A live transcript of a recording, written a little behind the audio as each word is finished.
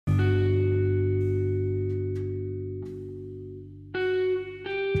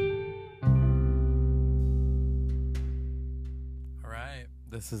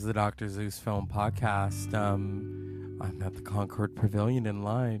This is the Dr. Zeus Film Podcast. I'm at the Concord Pavilion in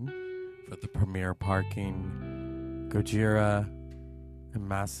line for the premiere parking. Gojira and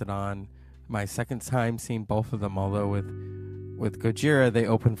Mastodon. My second time seeing both of them, although with Gojira, they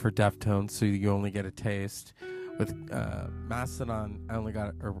open for Deftones, so you only get a taste. With Mastodon, I only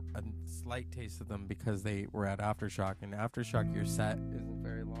got a slight taste of them because they were at Aftershock, and Aftershock, your set isn't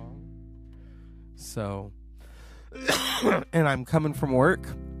very long. So, and I'm coming from work,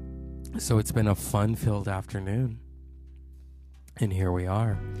 so it's been a fun-filled afternoon. And here we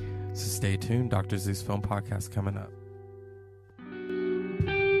are. So stay tuned. Dr. Zeus Film Podcast coming up.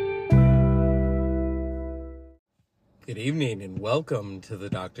 Good evening and welcome to the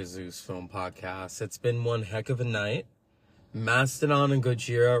Dr. Zeus Film Podcast. It's been one heck of a night. Mastodon and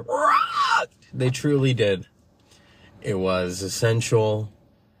Gojira rocked! They truly did. It was essential.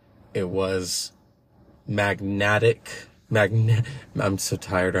 It was magnetic. I'm so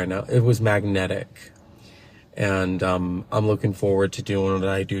tired right now. It was magnetic. And I'm looking forward to doing what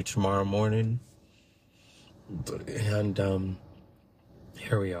I do tomorrow morning. And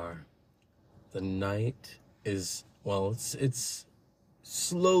here we are. The night is, well, it's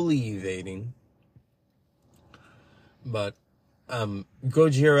slowly evading. But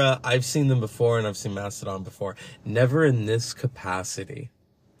Gojira, I've seen them before and I've seen Mastodon before. Never in this capacity.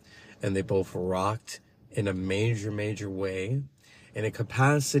 And they both rocked in a major way. In a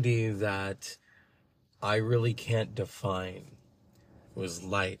capacity that I really can't define. It was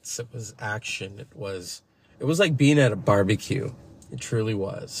lights. It was action. It was like being at a barbecue. It truly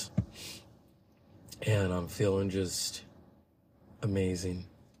was. And I'm feeling just amazing.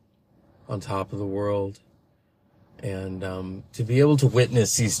 On top of the world. And to be able to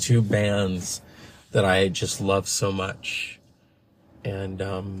witness these two bands that I just love so much. And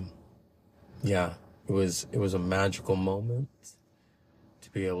yeah, it was a magical moment to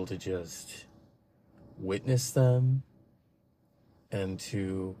be able to just witness them and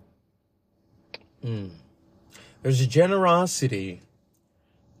to there's a generosity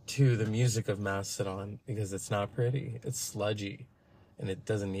to the music of Mastodon because it's not pretty, it's sludgy, and it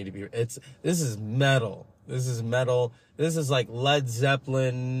doesn't need to be. This is metal. This is like Led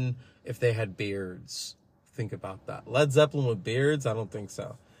Zeppelin if they had beards. Think about that. Led Zeppelin with beards? I don't think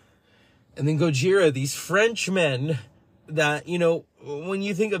so. And then Gojira, these Frenchmen that, you know, when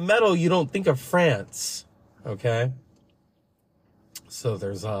you think of metal, you don't think of France, okay? So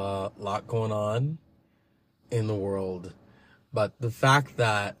there's a lot going on in the world. But the fact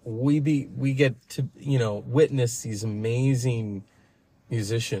that we get to, you know, witness these amazing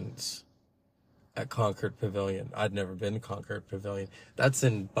musicians at Concord Pavilion. I'd never been to Concord Pavilion. That's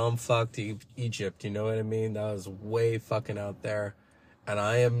in bumfuck Egypt, you know what I mean? That was way fucking out there. And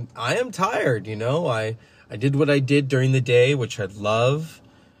I am tired, you know. I did what I did during the day, which I love,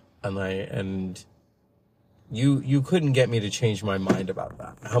 and you couldn't get me to change my mind about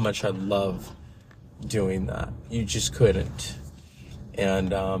that. How much I love doing that. You just couldn't. And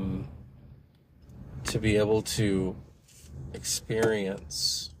to be able to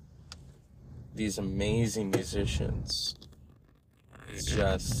experience these amazing musicians is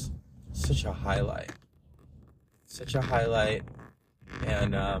just such a highlight. Such a highlight.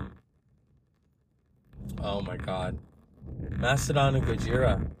 And, oh my God, Mastodon and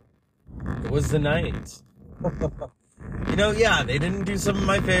Gojira, it was the night. You know, yeah, they didn't do some of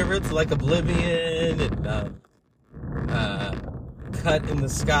my favorites like Oblivion and, Cut in the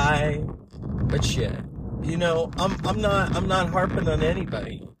Sky, but shit, you know, I'm not harping on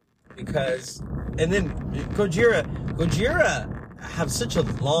anybody because, and then Gojira have such a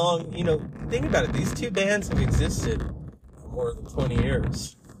long, you know, think about it, these two bands have existed more than 20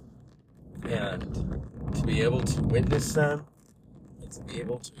 years, and to be able to witness them and to be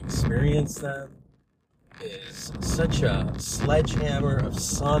able to experience them is such a sledgehammer of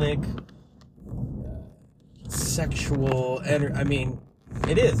sonic sexual energy. I mean,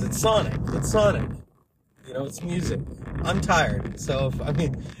 it's sonic, you know, it's music. I'm tired, so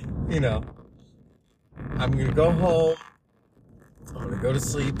you know, I'm gonna go home, I'm gonna go to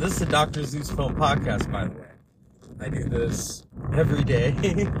sleep. This is a Dr. Zeus Film Podcast, by the way. I do this every day.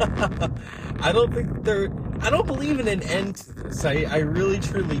 I don't believe in an end to this. I really,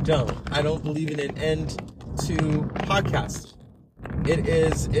 truly don't. I don't believe in an end to podcasting. It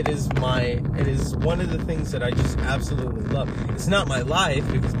is one of the things that I just absolutely love. It's not my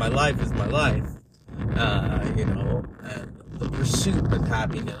life because my life is my life. You know, and the pursuit of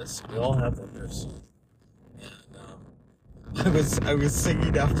happiness. We all have that pursuit. And I was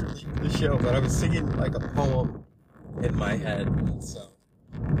singing after the show, but I was singing like a poem in my head, and so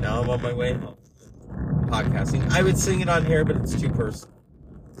now I'm on my way home podcasting. I would sing it on here, but it's too personal.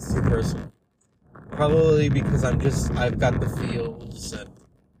 It's too personal. Probably because I've got the feels and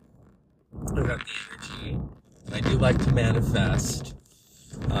I've got the energy, and I do like to manifest.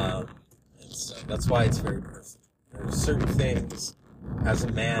 And so that's why it's very personal. There are certain things, as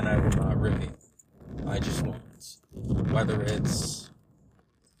a man, I will not reveal. I just won't. Whether it's,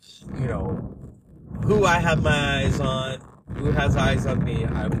 who I have my eyes on, who has eyes on me,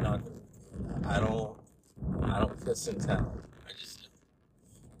 I would not. I don't kiss and tell. I just,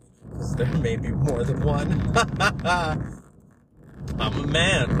 because there may be more than one. I'm a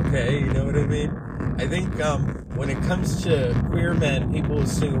man, okay? You know what I mean? I think when it comes to queer men, people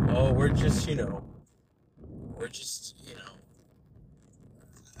assume, oh, we're just, we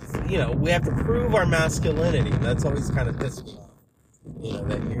have to prove our masculinity. And that's always kind of pissed me off.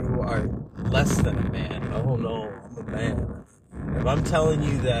 That you are less than a man. Oh no, I'm a man. If I'm telling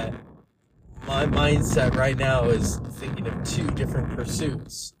you that my mindset right now is thinking of two different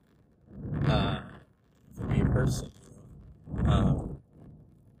pursuits for me personally.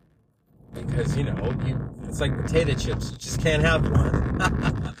 Because, it's like potato chips. You just can't have one.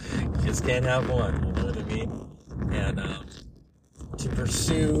 You just can't have one. You know what I mean? And to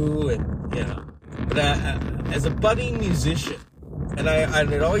pursue and, But as a budding musician, and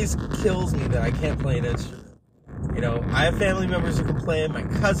it always kills me that I can't play an instrument. I have family members who can play. My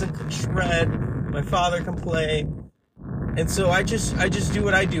cousin can shred. My father can play. And so I just do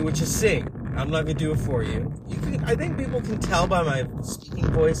what I do, which is sing. I'm not gonna do it for you. I think people can tell by my speaking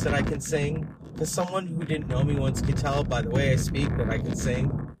voice that I can sing. Because someone who didn't know me once could tell by the way I speak that I can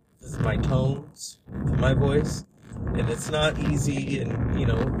sing. This is my tones, my voice. And it's not easy, and you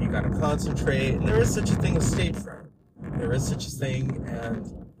gotta concentrate. And there is such a thing as stage fright. There is such a thing, and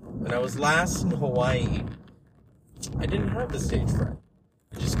when I was last in Hawaii, I didn't have the stage fright.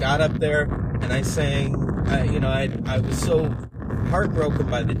 I just got up there and I sang. I was so heartbroken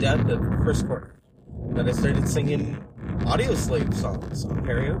by the death of Chris Cornell that I started singing Audio Slave songs on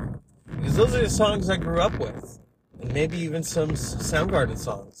karaoke, because those are the songs I grew up with, and maybe even some Soundgarden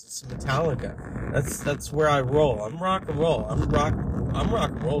songs, some Metallica. That's where I roll. I'm rock and roll. I'm rock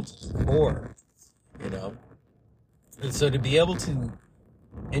and roll to the core, And so to be able to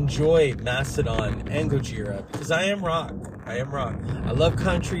enjoy Mastodon and Gojira, because I am rock. I love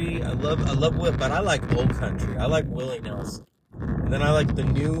country. I love but I like old country. I like Willie Nelson. And then I like the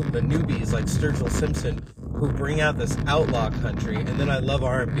newbies like Sturgill Simpson, who bring out this outlaw country. And then I love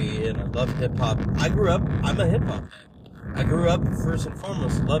R&B and I love hip hop. I'm a hip hop head. I grew up first and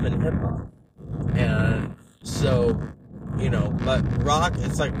foremost loving hip hop. And so, but rock,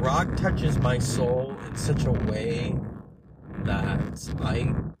 it's like rock touches my soul in such a way that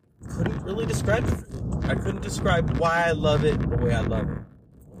I couldn't really describe it. I couldn't describe why I love it the way I love it.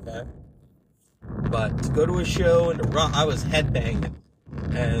 Okay? But to go to a show and to rock, I was headbanging.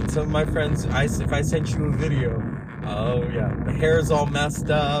 And some of my friends, if I sent you a video, oh yeah, my hair is all messed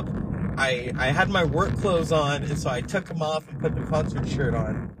up. I had my work clothes on, and so I took them off and put the concert shirt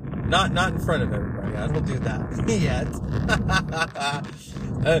on. Not in front of everybody. I don't do that yet.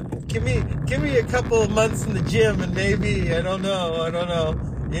 Give me a couple of months in the gym, and maybe I don't know.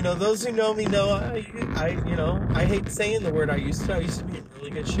 Those who know me know I hate saying the word I used to. I used to be in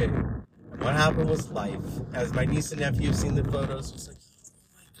really good shape. And what happened was life. As my niece and nephew have seen the photos, it's like,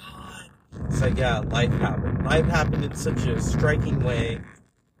 oh my god. It's like, yeah, life happened. Life happened in such a striking way.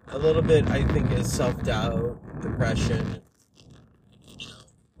 A little bit, I think, is self-doubt, depression.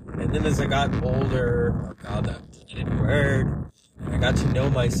 And then as I got older, oh god, that word, I got to know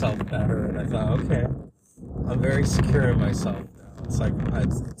myself better, and I thought, okay, I'm very secure in myself now. It's like,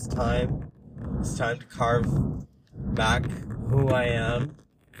 it's time to carve back who I am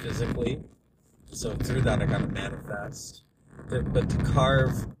physically. So through that, I gotta manifest. But to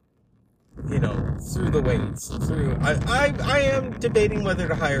carve, through the weights, I am debating whether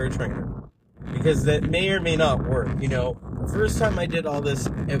to hire a trainer. Because that may or may not work, The first time I did all this,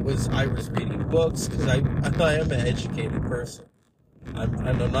 I was reading books, because I am an educated person.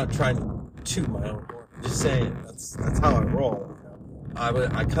 I'm not trying to toot my own horn. I'm just saying, that's how I roll.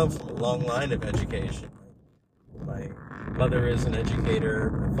 I come from a long line of education. My mother is an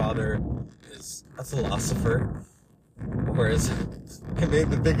educator, my father is a philosopher. Whereas I made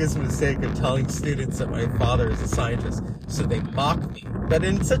the biggest mistake of telling students that my father is a scientist, so they mock me. But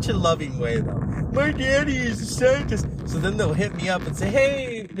in such a loving way, though. My daddy is a scientist. So then they'll hit me up and say,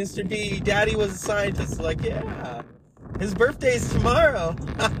 hey, Mr. D, Daddy was a scientist. Like, yeah, his birthday's tomorrow.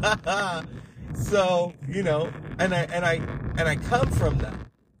 So, and I come from that.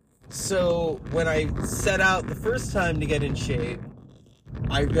 So when I set out the first time to get in shape,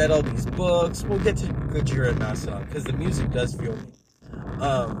 I read all these books. We'll get to Gojira and Mastodon, because the music does fuel me.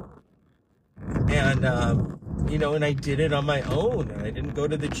 Um, and I did it on my own, and I didn't go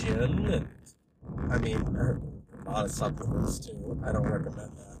to the gym, and I mean, a lot of supplements too. I don't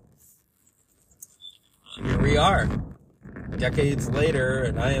recommend that. Here we are, decades later,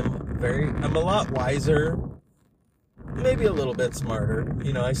 and I'm a lot wiser, maybe a little bit smarter.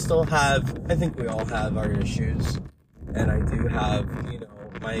 I think we all have our issues, and I do have,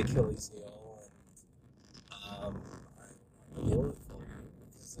 my Achilles heel, and I deal with it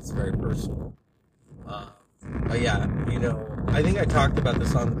because it's very personal. But yeah, I think I talked about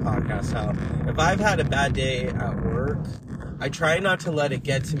this on the podcast, how if I've had a bad day at work, I try not to let it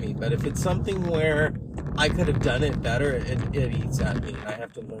get to me, but if it's something where I could have done it better, it eats at me, and I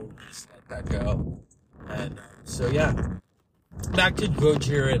have to learn to just let that go. And so yeah, back to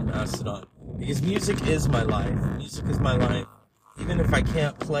Gojira and Mastodon, because music is my life. Music is my life. Even if I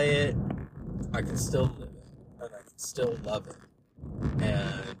can't play it, I can still live it, and I can still love it.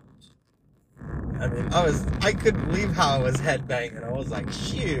 And I mean, I couldn't believe how I was headbanging. I was like,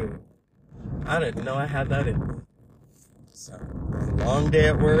 shoot, I didn't know I had that in me. So, it was a long day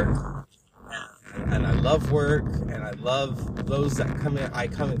at work, and I love work, and I love those that I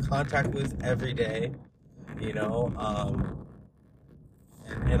come in contact with every day, and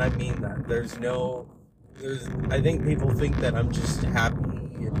I mean that. I think people think that I'm just happy.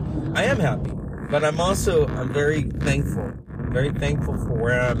 I am happy, but I'm very thankful. Very thankful for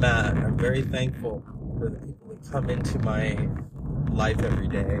where I'm at. I'm very thankful for the people that come into my life every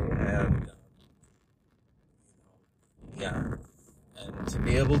day, and and to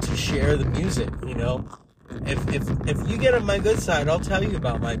be able to share the music. If you get on my good side, I'll tell you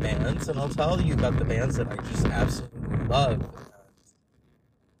about my bands, and I'll tell you about the bands that I just absolutely love.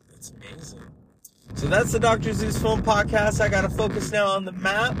 It's amazing. So that's the Dr. Zeus Film Podcast. I gotta focus now on the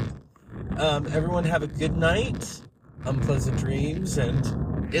map. Everyone have a good night. Unpleasant dreams,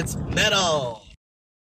 and it's metal!